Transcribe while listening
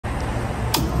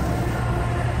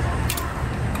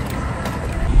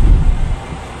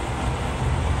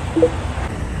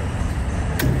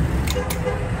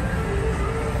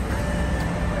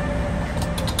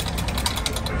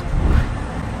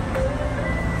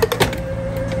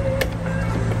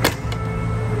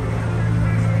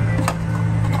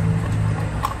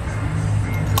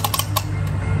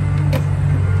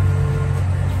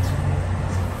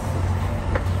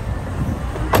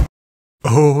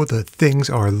Oh, the things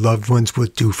our loved ones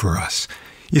would do for us.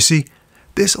 You see,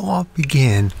 this all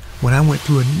began when I went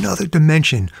through another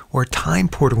dimension or time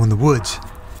portal in the woods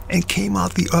and came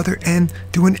out the other end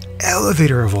through an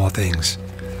elevator of all things.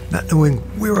 Not knowing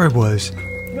where I was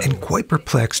and quite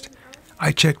perplexed,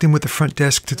 I checked in with the front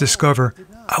desk to discover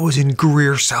I was in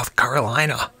Greer, South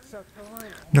Carolina.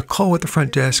 Nicole at the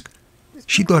front desk,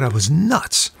 she thought I was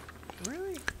nuts,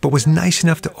 but was nice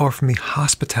enough to offer me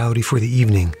hospitality for the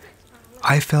evening.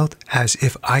 I felt as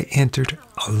if I entered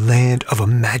a land of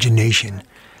imagination,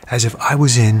 as if I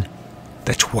was in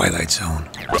the Twilight Zone.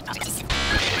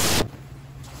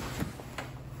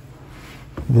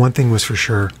 One thing was for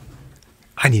sure,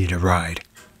 I needed a ride.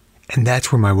 And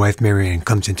that's where my wife Maryann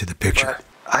comes into the picture.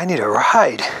 I need a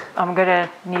ride. I'm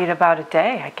gonna need about a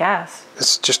day, I guess.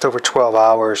 It's just over 12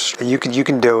 hours. You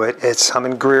can do it. I'm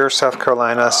in Greer, South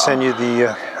Carolina. I'll send you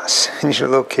the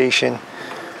location.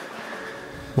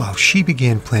 While she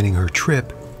began planning her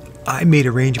trip, I made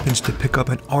arrangements to pick up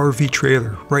an RV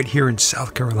trailer right here in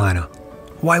South Carolina.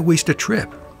 Why waste a trip?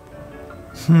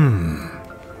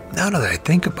 Now that I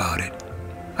think about it,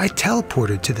 I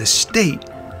teleported to the state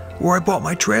where I bought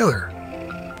my trailer.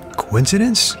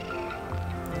 Coincidence?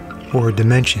 Or a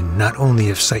dimension not only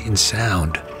of sight and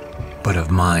sound, but of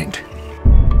mind?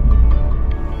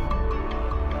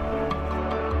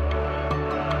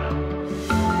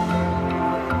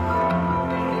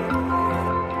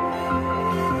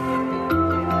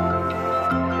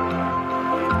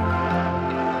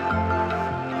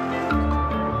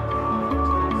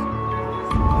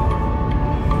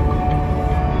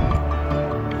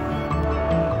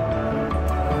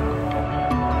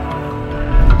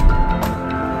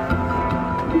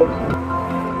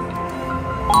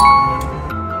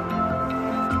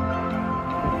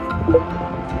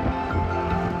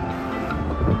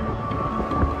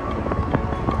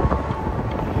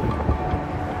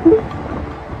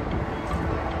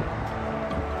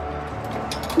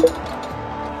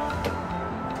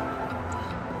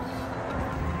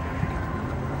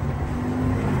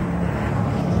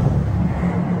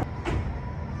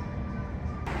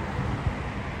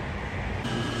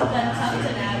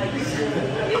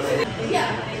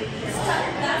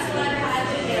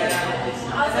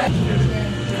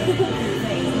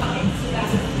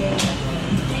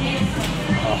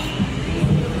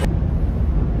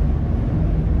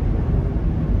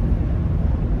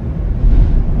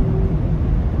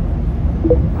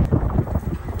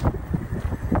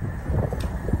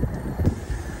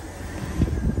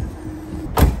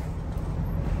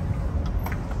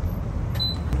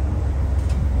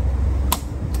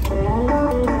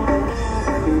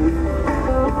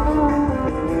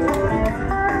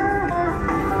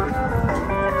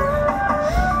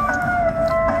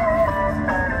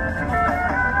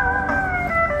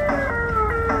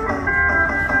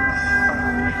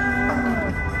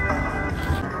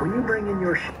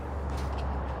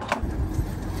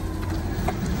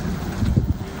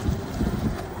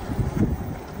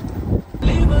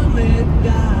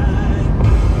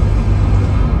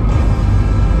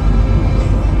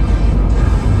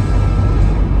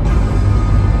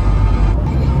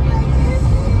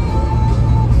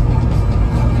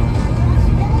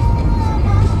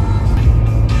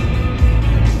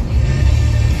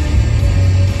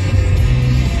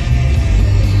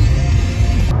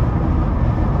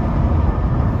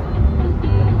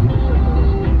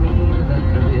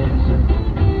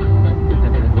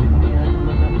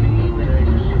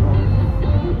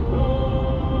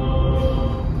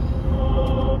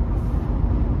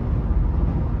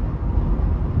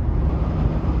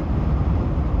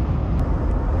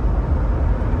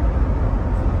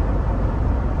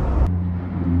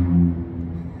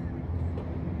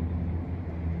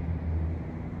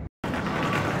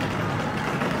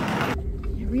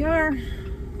 We are.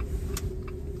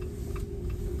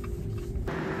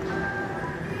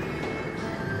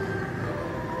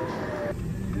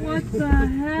 What the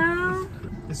hell?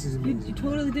 You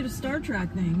totally did a Star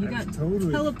Trek thing. You got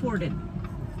teleported.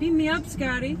 Beam me up,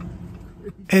 Scotty.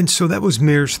 And so that was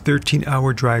Mare's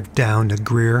 13-hour drive down to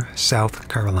Greer, South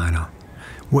Carolina.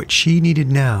 What she needed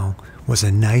now was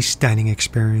a nice dining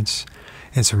experience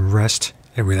and some rest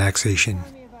and relaxation.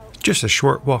 Just a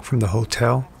short walk from the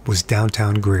hotel was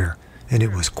downtown Greer, and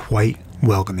it was quite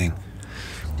welcoming.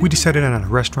 We decided on a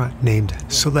restaurant named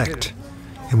Select,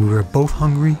 and we were both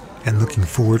hungry and looking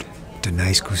forward to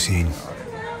nice cuisine.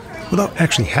 Without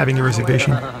actually having a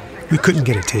reservation, we couldn't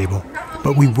get a table,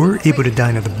 but we were able to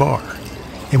dine at the bar,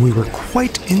 and we were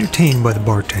quite entertained by the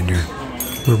bartender,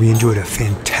 where we enjoyed a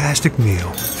fantastic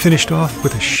meal, finished off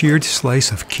with a shared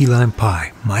slice of key lime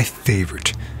pie, my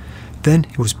favorite. Then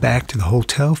it was back to the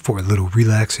hotel for a little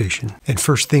relaxation. And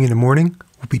first thing in the morning,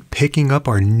 we'll be picking up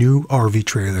our new RV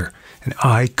trailer, and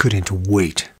I couldn't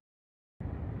wait.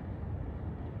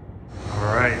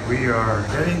 All right, we are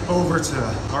heading over to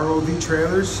ROV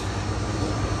Trailers,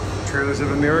 Trailers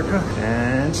of America,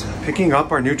 and picking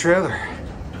up our new trailer.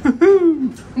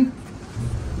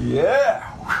 Yeah!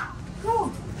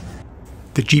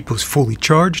 The Jeep was fully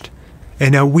charged,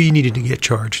 and now we needed to get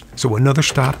charged, so another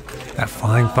stop at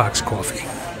Flying Fox Coffee.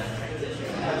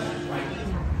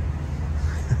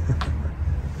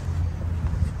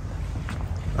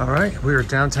 All right, we are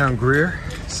downtown Greer,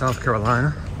 South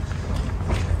Carolina.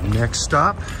 Next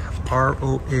stop,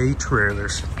 ROA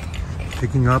Trailers,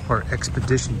 picking up our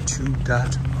Expedition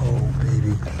 2.0,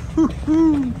 baby.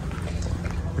 Woo-hoo.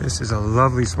 This is a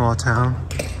lovely small town,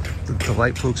 the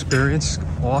delightful experience,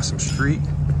 awesome street,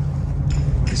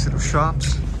 nice little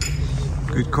shops,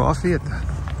 good coffee at the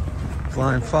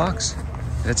Flying Fox,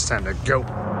 and it's time to go.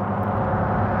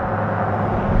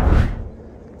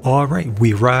 All right,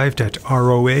 we arrived at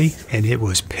ROA, and it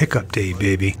was pickup day,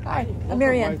 baby. Hi, I'm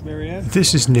Maryann.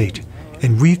 This is Nate,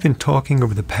 and we've been talking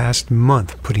over the past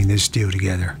month putting this deal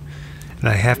together. And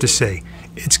I have to say,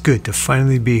 it's good to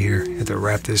finally be here and to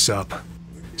wrap this up.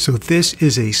 So this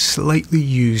is a slightly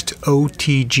used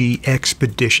OTG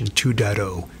Expedition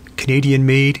 2.0, Canadian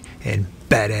made and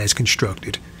badass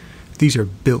constructed. These are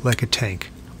built like a tank,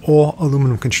 all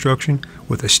aluminum construction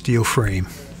with a steel frame.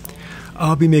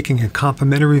 I'll be making a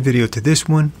complimentary video to this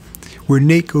one where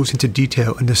Nate goes into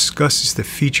detail and discusses the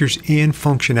features and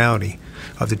functionality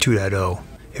of the 2.0.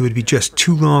 It would be just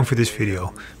too long for this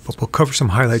video, but we'll cover some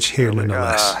highlights here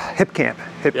nonetheless. Hip camp,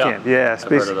 yeah. I've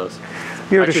heard of those.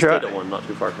 You I just stayed at one not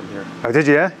too far from here. Oh, did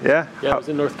you? Yeah? Yeah, I was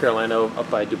in North Carolina, up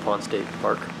by DuPont State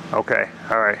Park. Okay,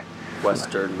 all right.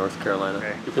 Western North Carolina.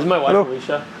 Okay. This is my wife, Hello.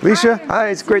 Alicia. Alicia, hi,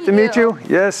 it's great to meet you.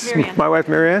 Yes, Maryann. my wife,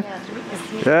 Maryann.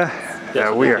 Yeah. Yeah,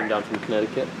 so we we are. came down from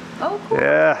Connecticut Oh, cool.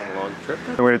 Yeah. on a long trip.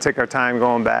 We're going to take our time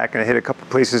going back and hit a couple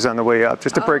places on the way up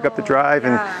just to break up the drive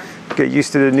and get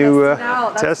used to the new,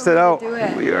 test it out.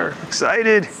 We are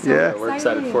excited. Yeah. We're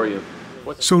excited for you.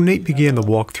 So Nate began the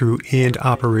walkthrough and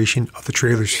operation of the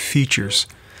trailer's features.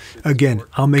 Again,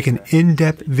 I'll make an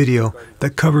in-depth video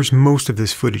that covers most of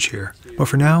this footage here. But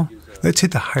for now, let's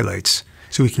hit the highlights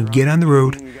so we can get on the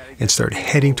road and start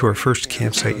heading to our first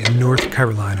campsite in North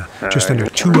Carolina, just under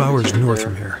 2 hours north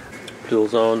from here. Dual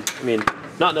zone. I mean,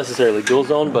 not necessarily dual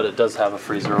zone, but it does have a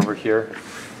freezer over here.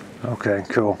 Okay,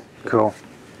 cool.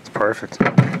 It's perfect.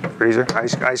 Freezer,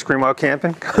 ice cream while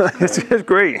camping. It's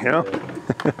great, you know?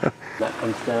 That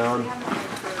comes down.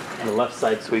 And the left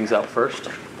side swings out first.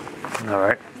 All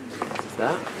right.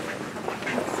 That.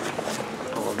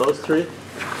 All of those three.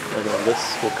 And then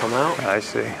this will come out. I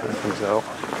see. That comes out.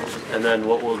 And then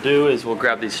what we'll do is we'll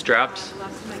grab these straps.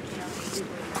 Nice.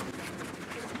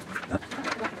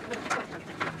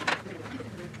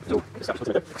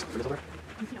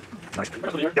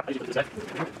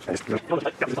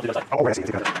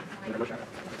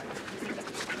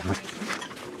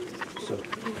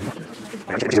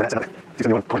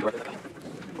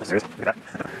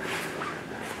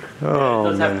 Oh, It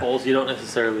does man. have poles, you don't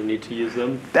necessarily need to use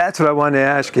them. That's what I wanted to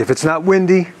ask you. If it's not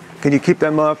windy, can you keep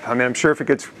them up? I mean, I'm sure if it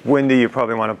gets windy, you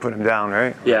probably want to put them down,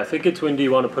 right? Yeah, if it gets windy,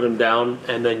 you want to put them down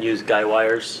and then use guy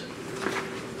wires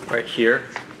right here.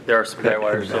 There are some guy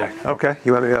wires. So. Okay,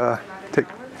 you want me to take...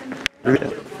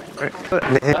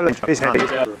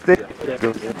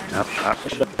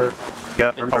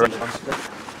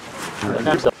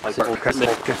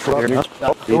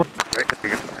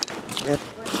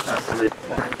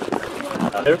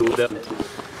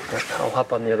 I'll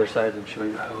hop on the other side and show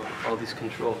you how all these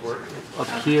controls work. Up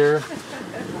here,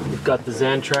 we've got the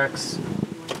Xantrex.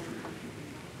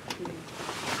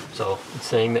 So it's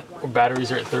saying that our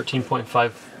batteries are at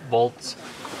 13.5 volts,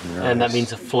 and that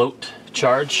means a float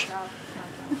charge.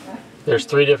 There's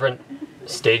 3 different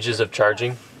stages of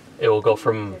charging. It will go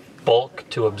from bulk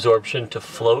to absorption to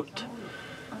float.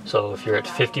 So if you're at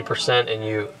 50% and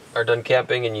you are done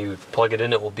camping and you plug it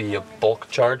in, it will be a bulk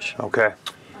charge. Okay.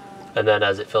 And then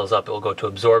as it fills up, it will go to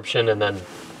absorption, and then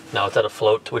now it's at a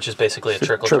float, which is basically a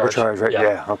trickle charge. Right?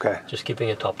 Yeah, okay. Just keeping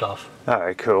it topped off. All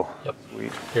right, cool. Yep.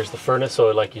 Here's the furnace. So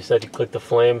like you said, you click the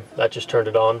flame, that just turned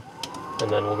it on,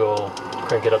 and then we'll go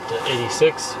crank it up to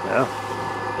 86. Yeah.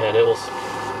 And it will,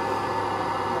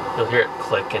 you'll hear it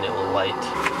click and it will light.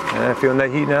 Yeah, feeling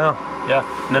that heat now? Yeah.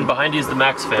 And then behind you is the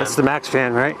max fan. That's the max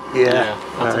fan, right? Yeah.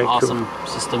 That's an awesome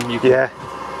system. You can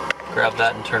grab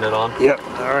that and turn it on. Yep.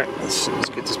 All right. Let's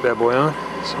get this bad boy on.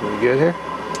 So we good here?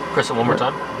 Press it one more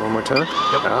time. One more time? Yep.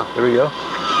 Ah, there we go.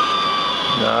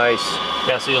 Nice.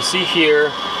 Yeah, so you'll see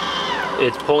here,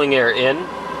 It's pulling air in.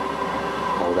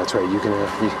 Oh, that's right. You can.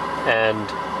 And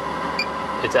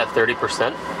it's at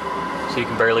 30%, so you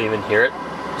can barely even hear it.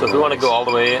 So if we want to go all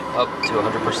the way up to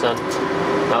 100%,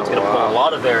 now it's going to pull a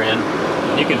lot of air in.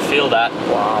 You can feel that.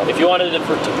 Wow. If you wanted it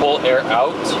to pull air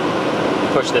out,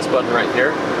 push this button right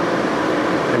here.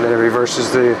 And then it reverses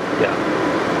the... Yeah.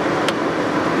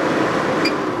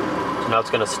 So now it's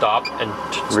going to stop and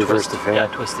reverse twist the fan. Yeah,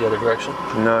 twist the other direction.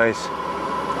 Nice.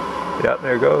 Yeah,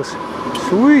 there it goes.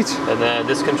 Sweet. And then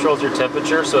this controls your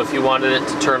temperature, so if you wanted it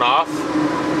to turn off,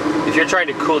 if you're trying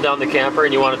to cool down the camper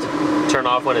and you want it to turn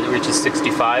off when it reaches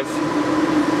 65,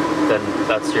 then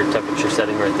that's your temperature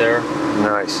setting right there.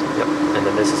 Nice. Yep. And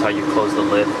then this is how you close the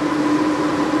lid.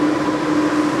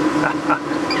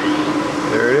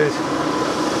 There it is.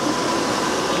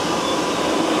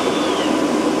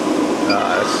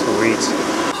 Ah, sweet.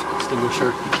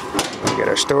 Extinguisher. We got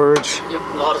our storage. Yep,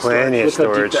 a lot of Plenty of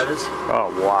storage. storage. Oh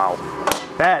wow.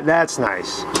 That's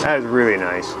nice. That is really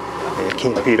nice. And you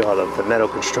can't beat all of the metal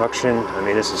construction. I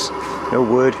mean, this is no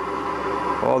wood,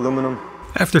 all aluminum.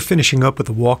 After finishing up with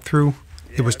the walkthrough,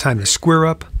 it was time to square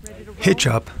up, hitch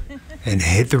up, and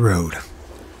hit the road.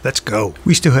 Let's go.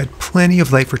 We still had plenty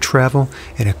of light for travel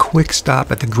and a quick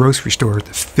stop at the grocery store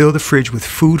to fill the fridge with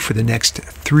food for the next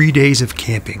 3 days of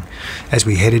camping as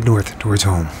we headed north towards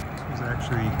home. This was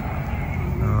actually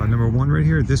number one right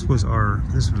here. This was our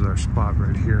spot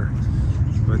right here.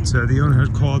 But the owner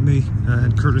had called me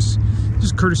and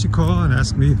courtesy call and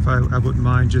asked me if I wouldn't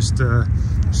mind just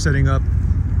setting up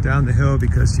down the hill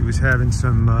because he was having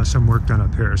some work done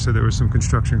up here. So there was some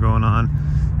construction going on,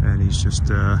 and he's just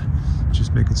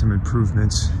making some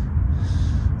improvements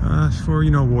for,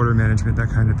 you know, water management, that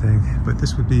kind of thing. But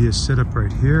this would be a setup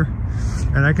right here,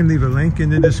 and I can leave a link in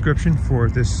the description for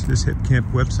this Hip Camp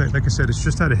website. Like I said, it's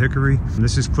just out of Hickory.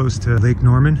 This is close to Lake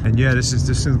Norman, and yeah, this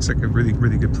looks like a really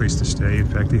good place to stay. In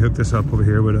fact, he hooked us up over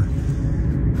here with a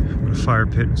fire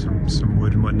pit and some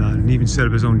wood and whatnot, and even set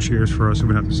up his own chairs for us, so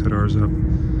we don't have to set ours up.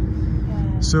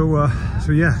 So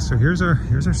yeah, so here's our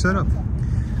setup,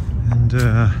 and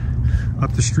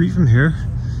up the street from here,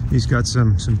 he's got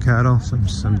some cattle,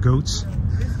 some goats.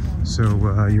 So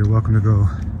you're welcome to go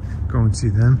and see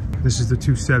them. This is the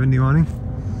 270 awning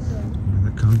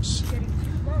that comes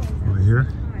over here,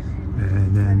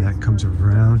 and then that comes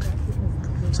around.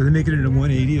 So they make it into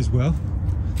 180 as well.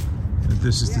 But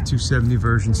this is the 270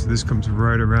 version, so this comes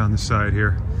right around the side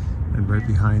here and right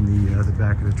behind the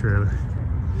back of the trailer.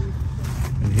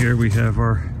 And here we have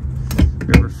our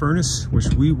furnace, which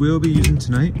we will be using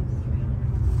tonight.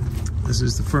 This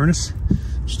is the furnace,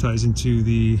 which ties into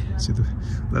the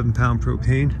 11-pound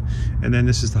propane. And then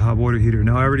this is the hot water heater.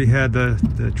 Now I already had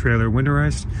the trailer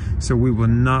winterized, so we will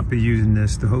not be using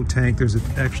this. The whole tank, there's a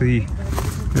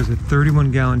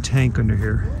 31-gallon tank under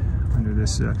here, under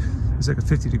this. It's like a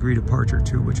 50-degree departure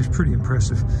too, which is pretty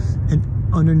impressive. And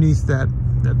underneath that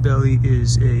belly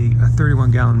is a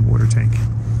 31-gallon water tank.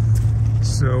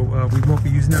 So we won't be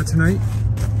using that tonight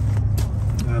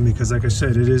because, like I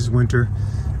said, it is winter,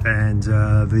 and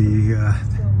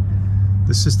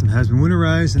the system has been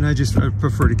winterized, and I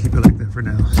prefer to keep it like that for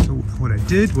now. So what I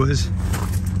did was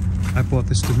I bought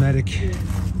this Dometic.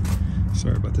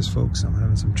 Sorry about this, folks. I'm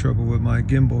having some trouble with my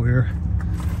gimbal here.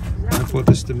 I bought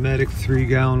this Dometic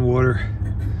 3-gallon water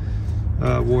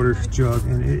jug,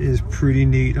 and it is pretty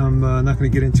neat. I'm not going to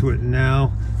get into it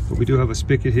now, but we do have a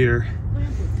spigot here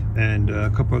and a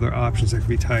couple other options that can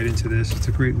be tied into this. It's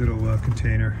a great little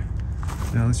container.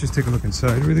 Now let's just take a look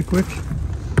inside really quick.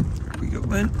 Here we go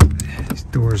in. These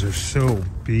doors are so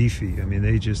beefy. I mean,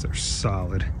 they just are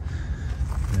solid.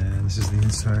 And this is the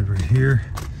inside right here.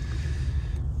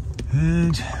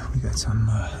 And we got some,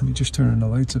 let me just turn on the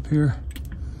lights up here.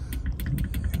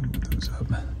 Put those up.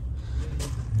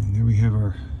 And there we have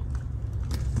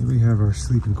our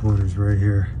sleeping quarters right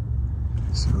here.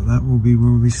 So that will be where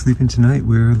we'll be sleeping tonight.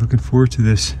 We're looking forward to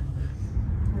this.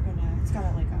 It's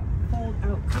got like a fold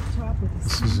out cooktop with a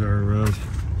This is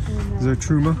our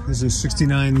Truma. This is a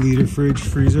 69-liter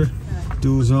freezer,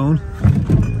 dual zone.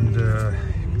 And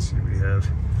you can see we have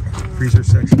a freezer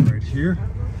section right here.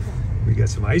 We got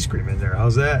some ice cream in there.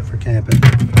 How's that for camping? We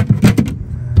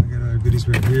got our goodies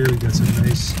right here. We got some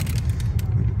nice,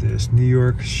 look at this, New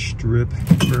York strip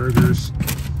burgers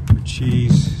with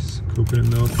cheese, coconut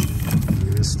milk.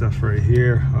 Look at this stuff right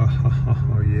here.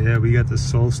 Oh yeah, we got the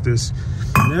Solstice.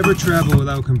 Never travel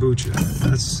without kombucha.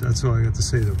 That's all I got to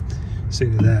say to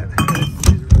that.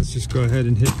 Let's just go ahead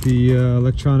and hit the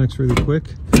electronics really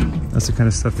quick. That's the kind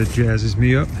of stuff that jazzes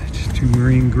me up. Just 2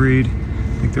 marine grade, I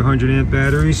think they're 100-amp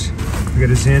batteries. We got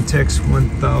a Xantrex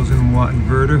 1000-watt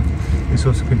inverter. This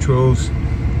also controls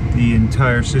the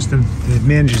entire system. It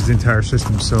manages the entire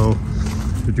system. So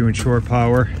if you're doing shore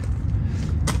power,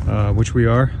 which we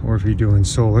are, or if you're doing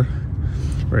solar,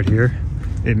 right here,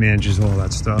 it manages all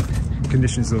that stuff.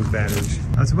 Conditions those batteries.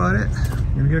 That's about it.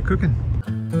 I'm gonna get cooking.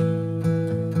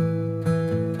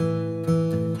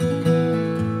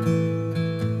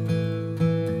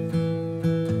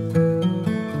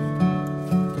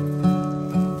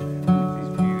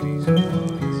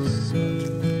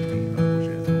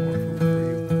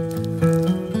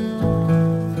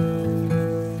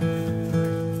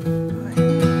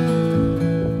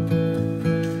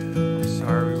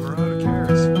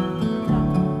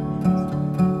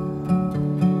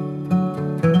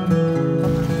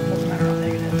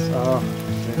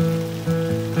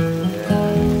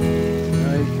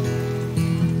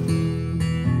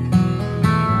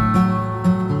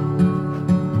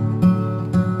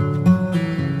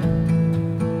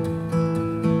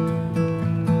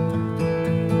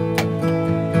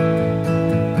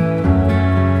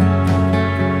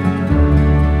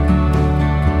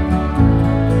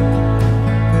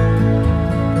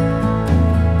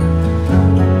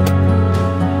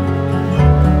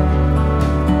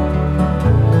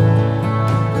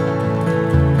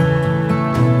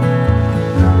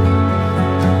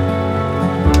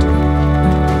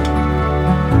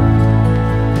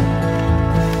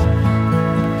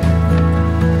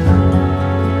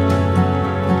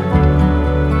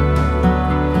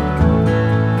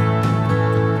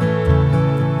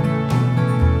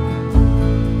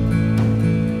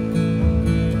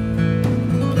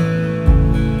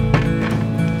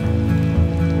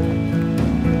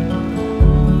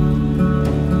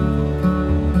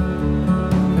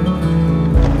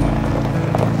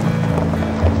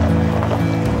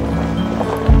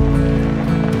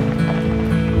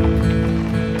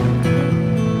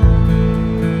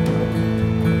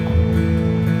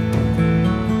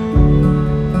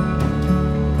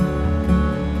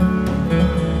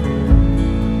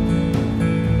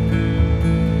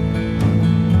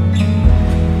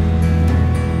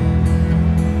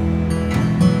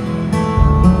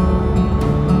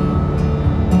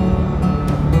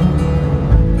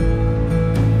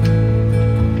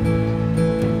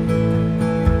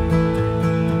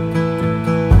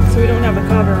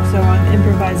 So I'm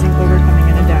improvising, overcoming,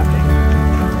 and adapting.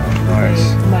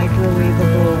 Nice. A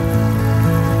microwavable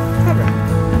cover.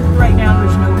 Right now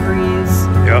there's no breeze.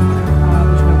 Yep.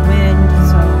 There's no wind,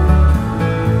 so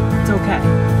it's okay.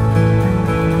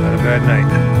 Not a bad night.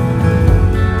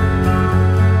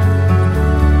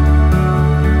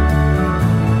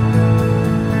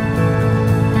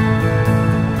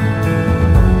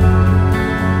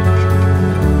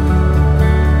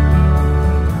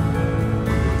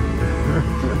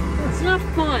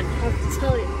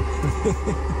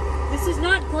 This is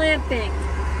not glamping.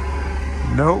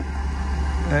 Nope.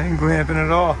 That ain't glamping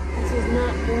at all. This is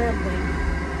not glamping.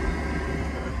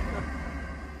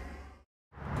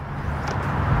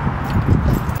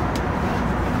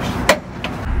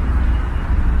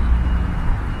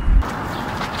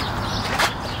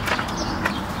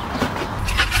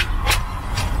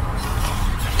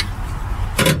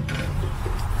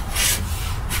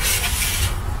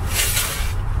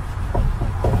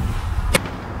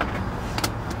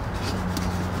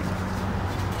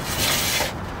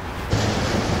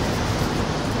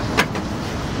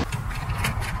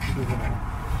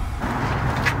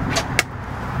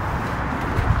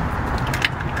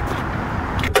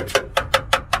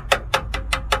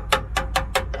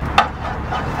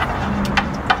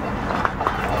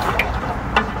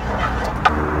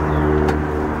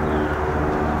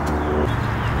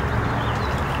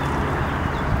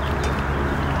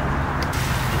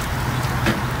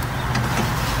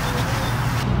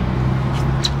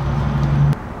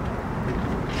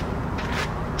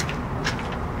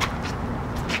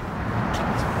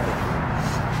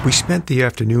 We spent the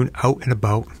afternoon out and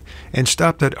about and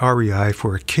stopped at REI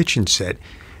for a kitchen set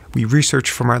we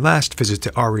researched from our last visit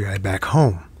to REI back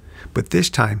home. But this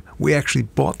time, we actually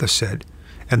bought the set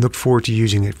and looked forward to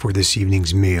using it for this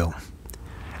evening's meal.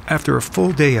 After a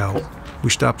full day out, we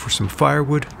stopped for some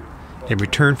firewood and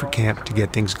returned for camp to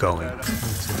get things going.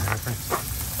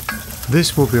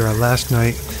 This will be our last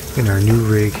night in our new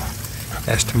rig,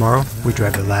 as tomorrow we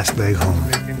drive the last leg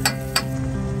home.